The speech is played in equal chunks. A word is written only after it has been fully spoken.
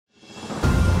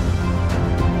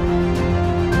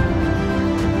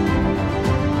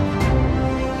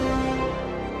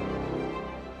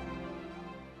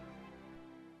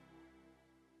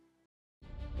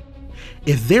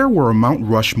If there were a Mount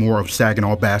Rushmore of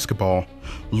Saginaw basketball,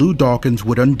 Lou Dawkins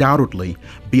would undoubtedly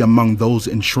be among those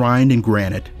enshrined in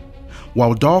granite.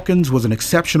 While Dawkins was an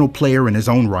exceptional player in his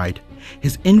own right,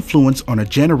 his influence on a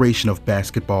generation of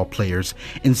basketball players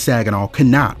in Saginaw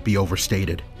cannot be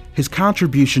overstated. His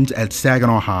contributions at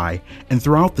Saginaw High and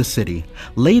throughout the city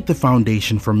laid the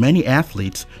foundation for many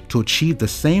athletes to achieve the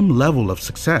same level of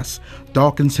success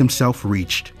Dawkins himself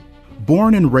reached.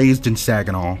 Born and raised in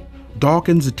Saginaw,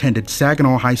 Dawkins attended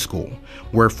Saginaw High School,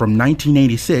 where from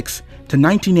 1986 to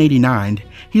 1989,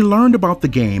 he learned about the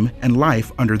game and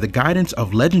life under the guidance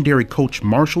of legendary coach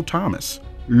Marshall Thomas.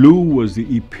 Lou was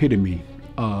the epitome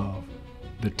of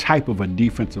the type of a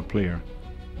defensive player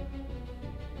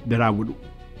that I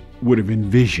would have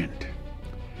envisioned.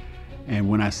 And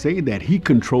when I say that, he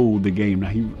controlled the game.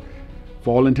 Now,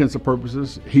 for all intents and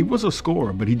purposes, he was a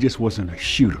scorer, but he just wasn't a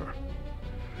shooter.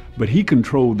 But he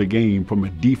controlled the game from a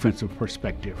defensive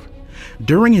perspective.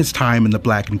 During his time in the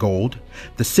black and gold,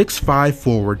 the 6'5"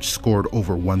 forward scored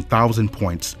over 1,000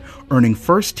 points, earning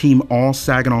first-team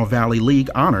All-Saginaw Valley League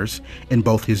honors in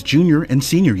both his junior and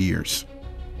senior years.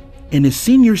 In his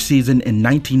senior season in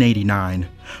 1989,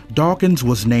 Dawkins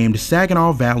was named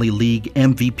Saginaw Valley League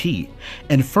MVP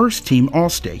and first-team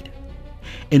All-State.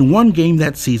 In one game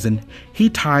that season, he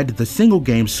tied the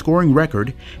single-game scoring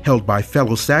record held by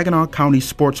fellow Saginaw County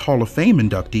Sports Hall of Fame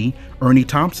inductee Ernie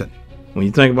Thompson. When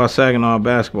you think about Saginaw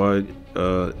basketball,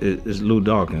 it's Lou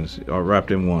Dawkins,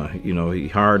 wrapped in one. You know, he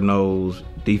hard-nosed,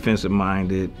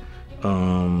 defensive-minded.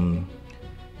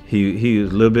 He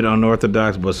was a little bit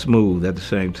unorthodox, but smooth at the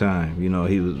same time. You know,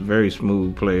 he was a very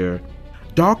smooth player.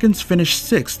 Dawkins finished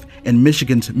 6th in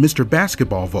Michigan's Mr.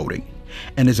 Basketball voting,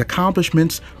 and his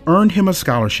accomplishments earned him a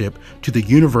scholarship to the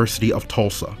University of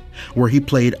Tulsa, where he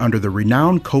played under the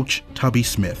renowned coach Tubby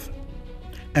Smith.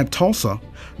 At Tulsa,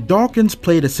 Dawkins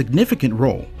played a significant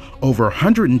role, over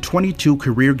 122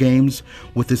 career games,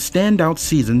 with his standout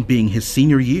season being his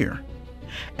senior year.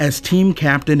 As team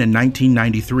captain in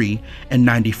 1993 and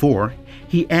 94,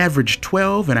 he averaged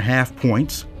 12.5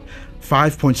 points,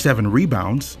 5.7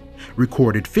 rebounds,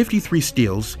 recorded 53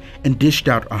 steals, and dished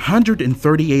out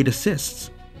 138 assists.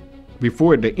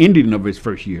 Before the ending of his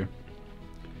first year,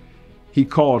 he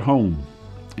called home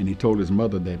and he told his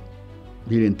mother that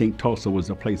he didn't think Tulsa was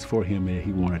a place for him and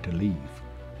he wanted to leave.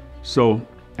 So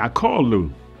I called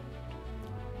Lou.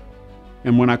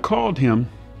 And when I called him,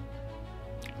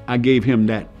 I gave him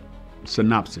that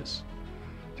synopsis.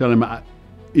 Tell him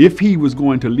if he was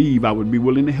going to leave, I would be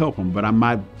willing to help him, but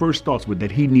my first thoughts were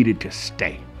that he needed to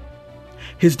stay.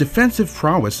 His defensive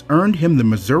prowess earned him the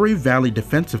Missouri Valley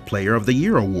Defensive Player of the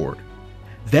Year award.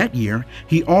 That year,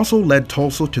 he also led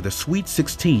Tulsa to the Sweet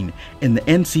 16 in the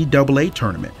NCAA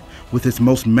tournament, with his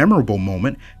most memorable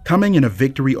moment coming in a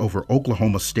victory over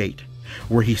Oklahoma State,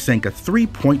 where he sank a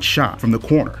three-point shot from the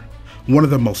corner, one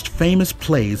of the most famous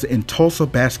plays in Tulsa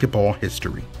basketball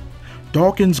history.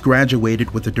 Dawkins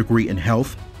graduated with a degree in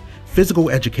health, physical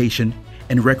education,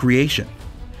 and recreation.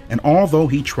 And although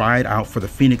he tried out for the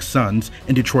Phoenix Suns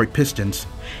and Detroit Pistons,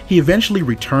 he eventually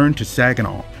returned to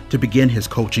Saginaw to begin his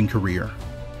coaching career.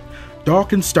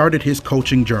 Dawkins started his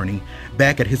coaching journey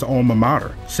back at his alma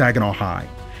mater, Saginaw High,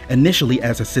 initially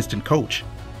as assistant coach.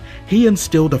 He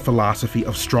instilled a philosophy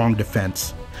of strong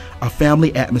defense, a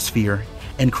family atmosphere,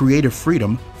 and creative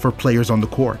freedom for players on the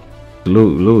court.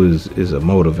 Lou is a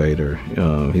motivator.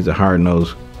 He's a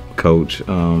hard-nosed coach.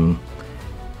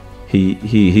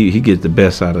 He gets the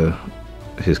best out of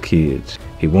his kids.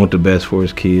 He wants the best for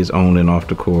his kids on and off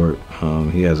the court.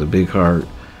 He has a big heart,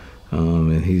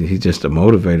 and he's just a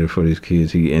motivator for these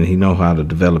kids. He knows how to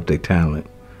develop their talent.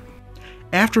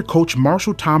 After Coach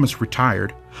Marshall Thomas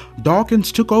retired,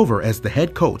 Dawkins took over as the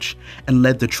head coach and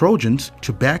led the Trojans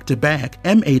to back-to-back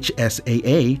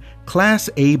MHSAA Class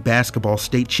A basketball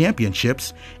state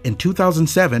championships in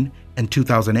 2007 and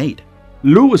 2008.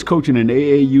 Lou was coaching an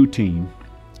AAU team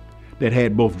that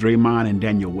had both Draymond and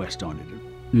Daniel West on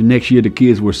it. The next year, the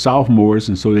kids were sophomores,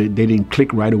 and so they didn't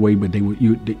click right away, but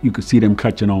you could see them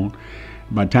catching on.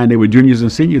 By the time they were juniors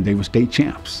and seniors, they were state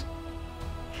champs.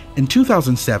 In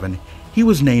 2007, he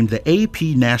was named the AP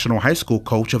National High School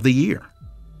Coach of the Year.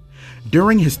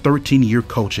 During his 13-year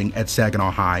coaching at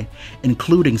Saginaw High,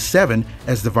 including 7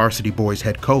 as the varsity boys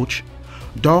head coach,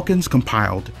 Dawkins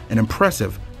compiled an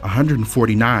impressive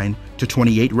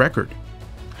 149-28 record.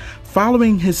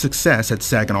 Following his success at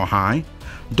Saginaw High,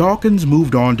 Dawkins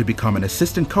moved on to become an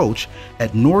assistant coach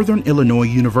at Northern Illinois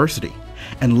University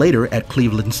and later at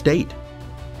Cleveland State.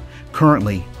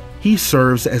 Currently, he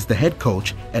serves as the head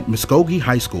coach at Muskogee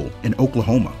High School in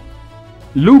Oklahoma.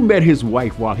 Lou met his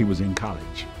wife while he was in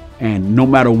college, And no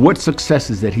matter what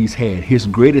successes that he's had, his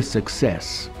greatest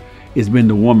success has been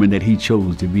the woman that he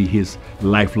chose to be his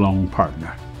lifelong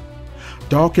partner.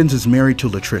 Dawkins is married to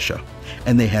Latricia,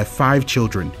 and they have 5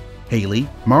 children: Haley,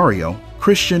 Mario,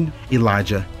 Christian,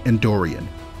 Elijah, and Dorian,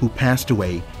 who passed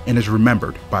away and is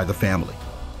remembered by the family.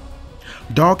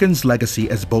 Dawkins' legacy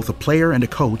as both a player and a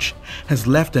coach has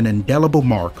left an indelible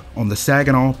mark on the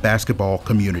Saginaw basketball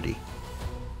community.